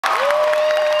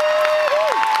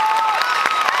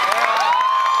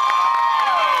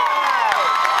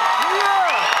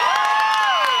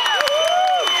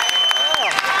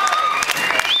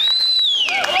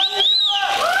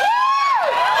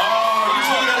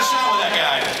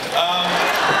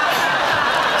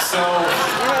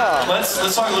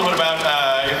let's talk a little bit about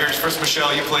first,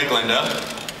 Michelle. You played Glinda,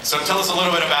 so tell us a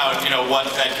little bit about what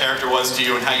that character was to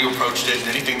you and how you approached it, and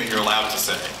anything that you're allowed to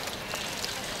say.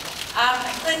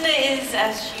 Glinda is,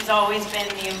 as she's always been,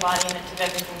 the embodiment of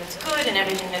everything that's good and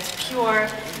everything that's pure,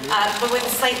 but with a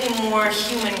slightly more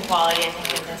human quality, I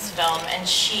think, in this film. And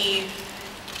she's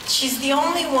the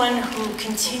only one who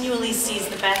continually sees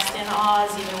the best in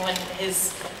Oz, even when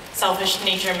his selfish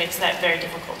nature makes that very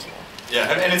difficult to him. Yeah,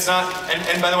 and it's not,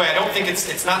 and by the way, I don't think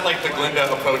it's not like the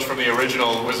Glinda approach from the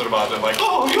original Wizard of Oz, like,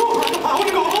 oh, you have the power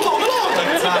to go alone.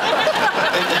 Like, it's not.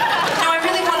 No, I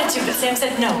really wanted to, but Sam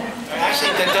said no.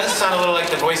 Actually, that does sound a little like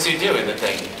the voice you do in the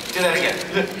thing. Do that again.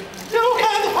 You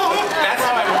have the power. That's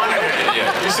how I wanted her to do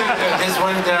it. There's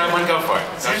one go for it.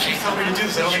 Sam, she's telling me to do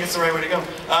this. I don't think it's the right way to go.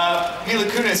 Mila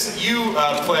Kunis, you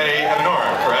play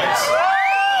Evanora, correct? So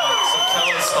tell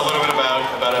us a little bit about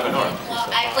Evanora. Well,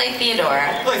 I play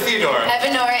Theodora. You play Theodora.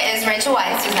 Evanora is Rachel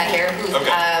Weisz, who's not here, who's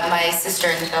my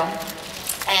sister in the film.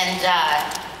 And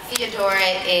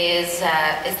Theodora is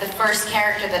the first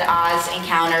character that Oz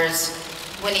encounters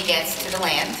when he gets to the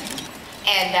land.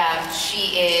 And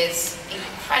she is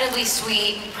incredibly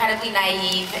sweet, incredibly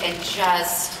naive, and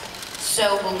just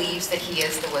so believes that he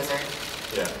is the wizard.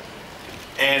 Yeah.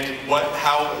 And what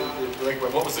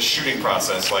was the shooting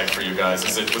process like for you guys?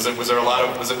 Was there a lot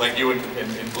of, was it like you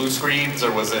in blue screens,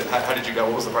 or was it, how did you go,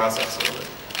 what was the process a little bit?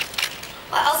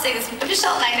 Well, I'll say this,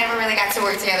 Michelle and I never really got to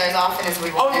work together as often as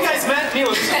we wanted. Oh, you guys met? Mila,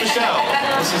 this is Michelle.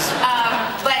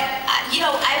 But,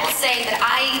 I will say that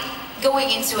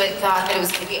going into it, thought that it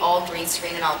was going to be all green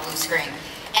screen and all blue screen.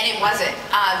 And it wasn't.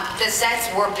 The sets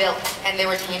were built and they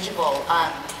were tangible.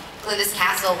 Glinda's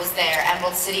castle was there,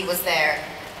 Emerald City was there,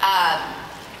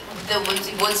 the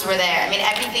woods were there. I mean,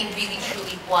 everything really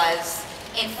truly was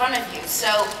in front of you. So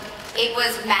it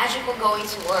was magical going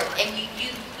to work. And you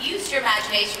used your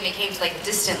imagination when it came to like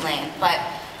distant land, but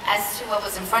as to what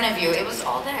was in front of you, it was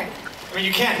all there. I mean,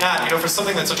 you can't not, for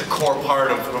something that's such a core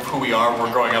part of who we are,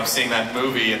 we're growing up seeing that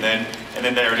movie, and then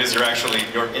there it is, you're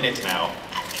in it now.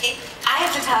 I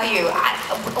have to tell you,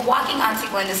 walking onto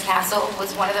Glinda's castle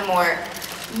was one of the more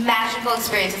magical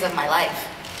experiences of my life.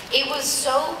 It was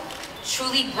so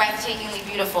truly breathtakingly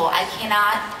beautiful. I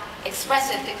cannot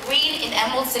express it. The green in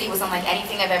Emerald City was unlike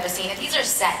anything I've ever seen, and these are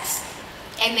sets,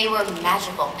 and they were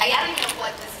magical. I don't even know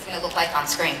what this is going to look like on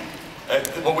screen.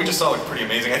 What we just saw looked pretty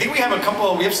amazing. I think we have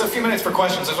a few minutes for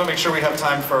questions. I just want to make sure we have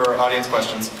time for audience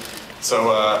questions.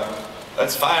 So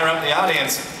let's fire up the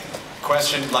audience.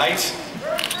 Question light.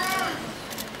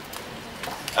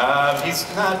 He's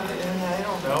not, I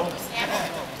don't know.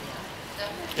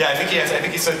 Yeah, I think he has. I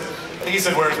think he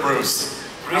said where's Bruce?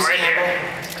 Bruce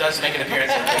does make an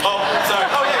appearance. Oh, sorry.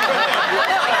 Oh yeah,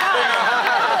 right there.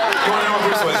 You want to know where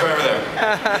Bruce was? Right over there.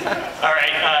 All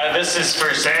right, this is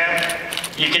for Sam.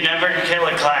 You can never kill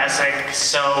a classic,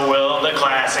 so will the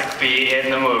classic be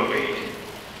in the movie?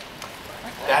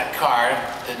 That car,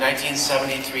 the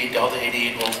 1973 Delta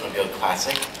 88 Oldsmobile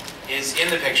Classic, is in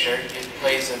the picture. It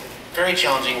plays a very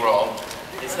challenging role.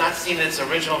 It's not seen in its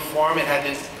original form. It had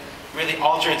to really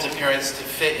alter its appearance to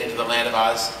fit into the land of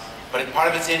Oz. But part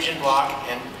of its engine block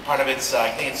and part of its,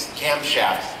 I think its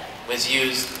camshaft was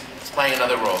used. It's playing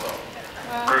another role though.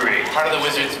 Groovy. Part of the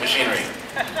wizard's machinery.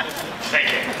 Thank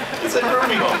you. It's a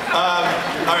groovy one.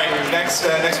 All right, next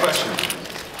question.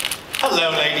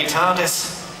 Hello, Lady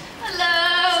TARDIS.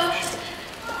 Hello.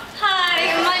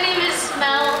 Hi, my name is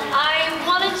Mel. I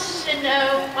wanted to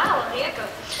know. Wow, the echo.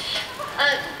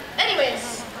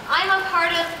 Anyways, I'm a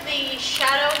part of the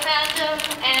Shadow fandom,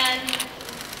 and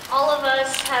all of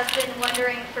us have been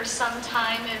wondering for some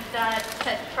time if that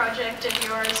pet project of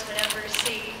yours would ever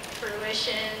see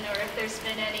fruition, or if there's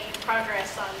been any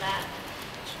progress on that.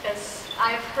 Because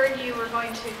I've heard you were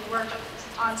going to work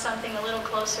on something a little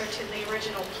closer to the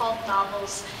original pulp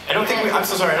novels. I'm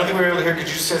so sorry, I don't think we were able to hear. Could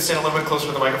you just stand a little bit closer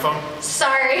to the microphone?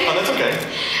 Sorry. Oh, that's okay.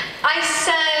 I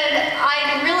said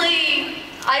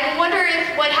I wonder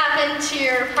if what happened to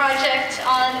your project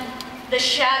on the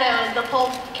Shadow, the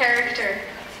pulp character.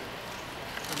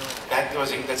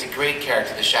 That's a great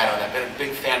character, the Shadow, and I've been a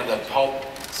big fan of the pulp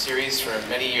series for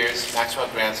many years, Maxwell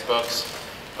Grant's books,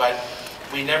 but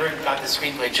we never got the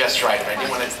screenplay just right, and I didn't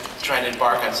want to try and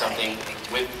embark on something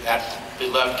with that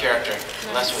beloved character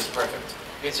unless it was perfect.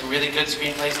 We had some really good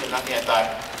screenplays, but nothing I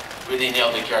thought really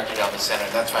nailed the character down the center,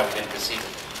 and that's why we didn't proceed.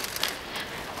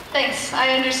 Thanks, I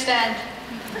understand.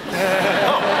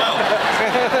 Oh, well,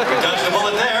 we dodged the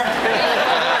bullet there.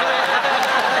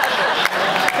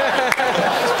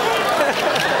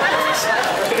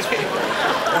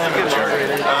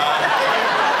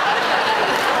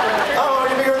 Oh,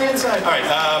 you're bigger on the inside. All right.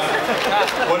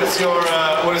 What is your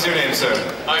name, sir?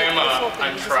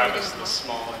 I'm Travis, the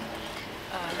small and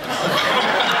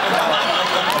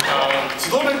Just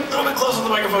a little bit closer to the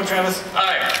microphone, Travis.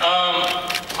 Hi.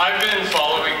 I've been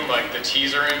following like the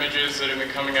teaser images that have been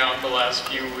coming out the last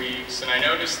few weeks, and I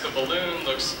noticed the balloon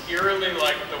looks eerily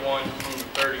like the one from the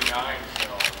 '39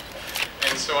 film.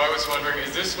 And so I was wondering,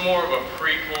 is this more of a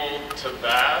prequel to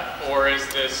that, or is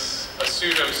this a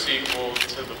pseudo-sequel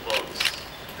to the books?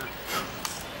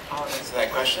 I'll answer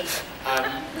that question.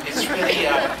 It's really,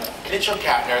 Mitchell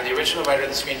Kapner, the original writer of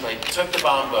the screenplay, took the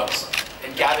Baum books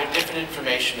and gathered different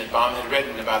information that Baum had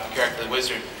written about the character of the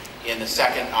wizard in the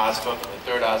second Oz book, and the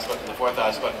third Oz book, and the fourth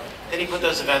Oz book. Then he put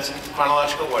those events in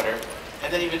chronological order,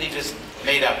 and then he really just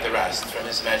made up the rest from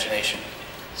his imagination.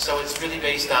 So it's really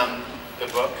based on the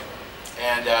book,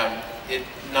 and it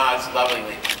nods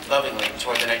lovingly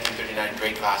toward the 1939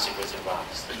 great classic Wizard of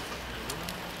Oz.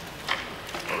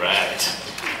 All right.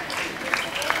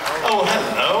 Oh,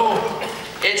 hello.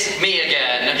 It's me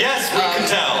again. Yes, we can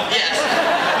tell. Yes.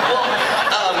 Well,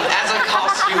 as a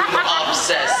costume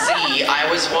obsessee, I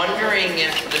was wondering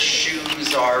if the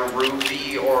shoes are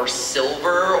ruby or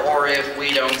silver, or if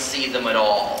we don't see them at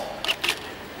all.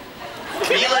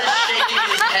 Mila's shaking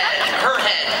his head. Her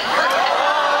head.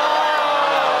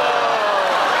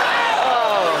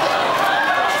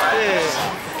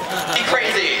 Be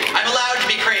crazy. I'm allowed to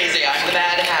be crazy. I'm the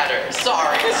Mad Hatter.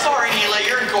 Sorry, Mila,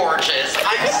 you're gorgeous.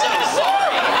 I'm so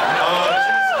sorry.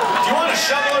 Do you want a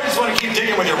shovel or just want to keep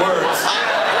digging with your words?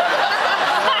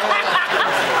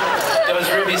 Those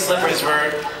ruby slippers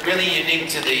were really unique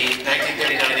to the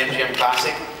 1939 MGM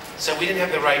classic, so we didn't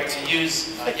have the right to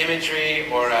use imagery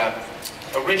or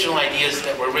original ideas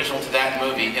that were original to that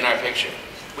movie in our picture.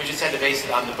 We just had to base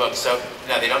it on the book, so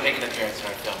no, they don't make an appearance in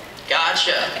our film.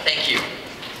 Gotcha. Thank you.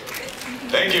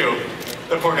 Thank you.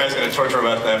 The poor guy's going to torture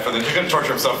about that he's going to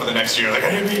torture himself for the next year. Like,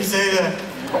 I didn't mean to say that.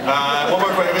 One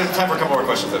more question. We have time for a couple more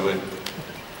questions, I believe.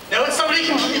 No, it's somebody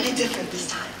completely different this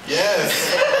time.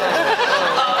 Yes.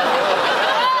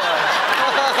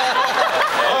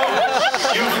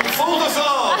 You fooled us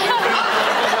all.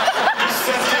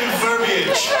 Deceptive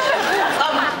verbiage.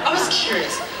 I was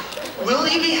curious. Will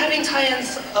you be having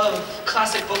tie-ins of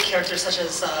classic book characters such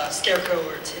as Scarecrow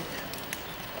or Tin Man?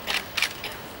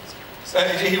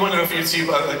 He wanted to know if you'd see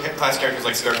class characters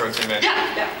like Scarecrow and Tin Man.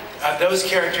 Yeah. Those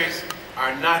characters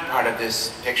are not part of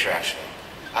this picture, actually,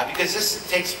 because this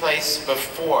takes place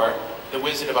before the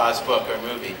Wizard of Oz book or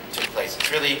movie took place. It's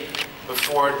really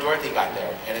before Dorothy got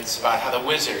there, and it's about how the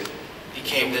wizard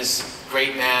became this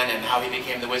great man and how he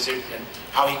became the wizard and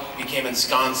how he became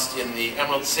ensconced in the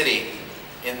Emerald City.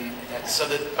 So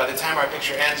that by the time our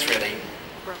picture ends, really,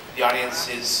 the audience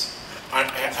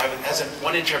has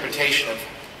one interpretation of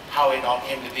how it all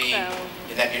came to be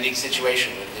in that unique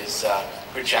situation with his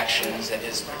projections and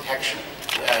his protection,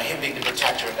 him being the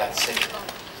protector of that city.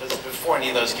 So it's before any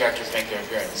of those characters make their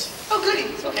appearance. Oh,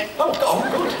 goody. Okay. Oh,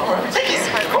 good. All right. Thank you.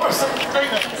 Of course.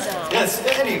 Yes.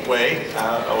 Anyway,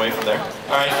 away from there.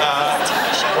 All right.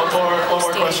 One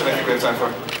more question. I think we have time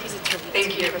for.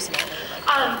 Thank you.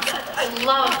 I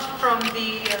loved from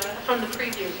the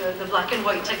preview the black and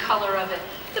white to color of it.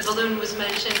 The balloon was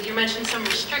mentioned. You mentioned some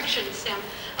restrictions, Sam.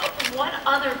 What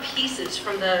other pieces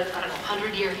from the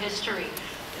 100-year history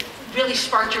really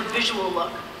sparked your visual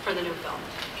look for the new film?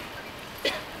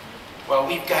 Well,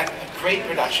 we've got a great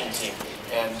production team,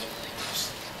 and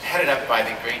headed up by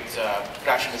the great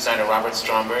production designer Robert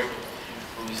Stromberg,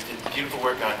 who's did beautiful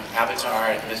work on Avatar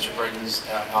and Mr. Burton's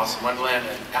Alice in Wonderland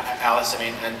and Alice.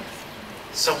 And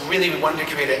so really we wanted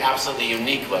to create an absolutely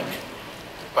unique look.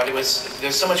 But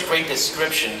there's so much great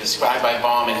description described by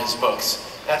Baum in his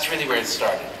books. That's really where it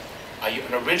started.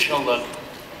 An original look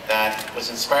that was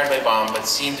inspired by Baum, but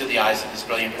seen through the eyes of this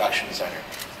brilliant production designer.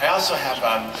 I also have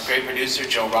a great producer,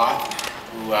 Joe Roth,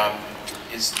 who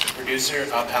is the producer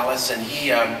of Alice, and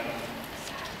he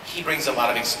brings a lot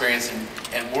of experience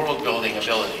and world-building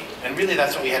ability. And really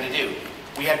that's what we had to do.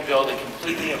 We had to build a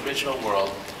completely original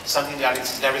world, something the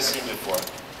audience has never seen before.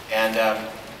 And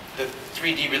the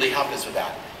 3D really helped us with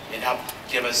that. It helped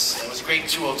give us, it was a great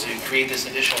tool to create this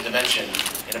additional dimension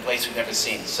in a place we've never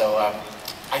seen. So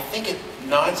I think it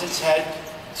nods its head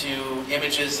to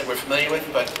images that we're familiar with,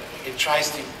 but it tries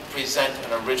to present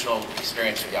an original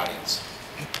experience for the audience.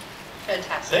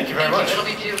 Fantastic. Thank you very much. It'll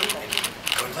be beautiful.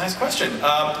 Good last question.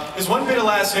 There's one bit of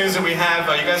last news that we have.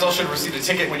 You guys all should have received a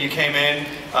ticket when you came in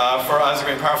for Oz the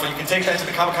Great and Powerful. You can take that to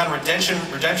the Comiccon redemption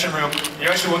room. You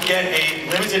actually will get a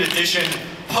limited edition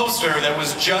poster that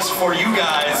was just for you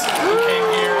guys who came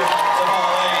here to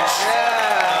Hall H.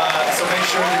 So make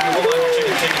sure that you hold on your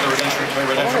ticket, taking the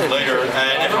redemption room later.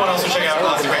 And everyone else will check out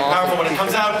Oz the Great and Powerful when it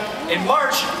comes out. out in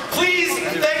March. Please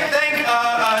thank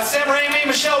Sam Raimi,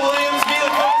 Michelle Williams, Mila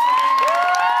Kunis.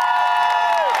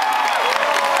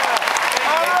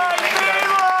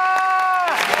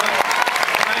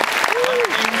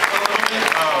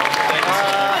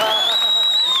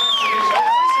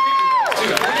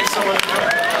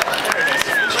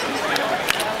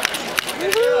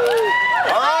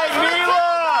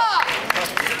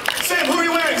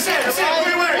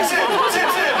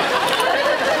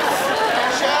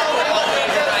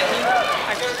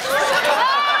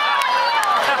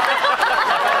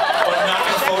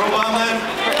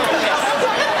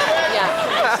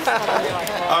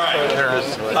 All right.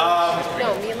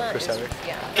 No, Mila.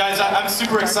 Guys, I'm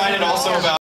super excited also about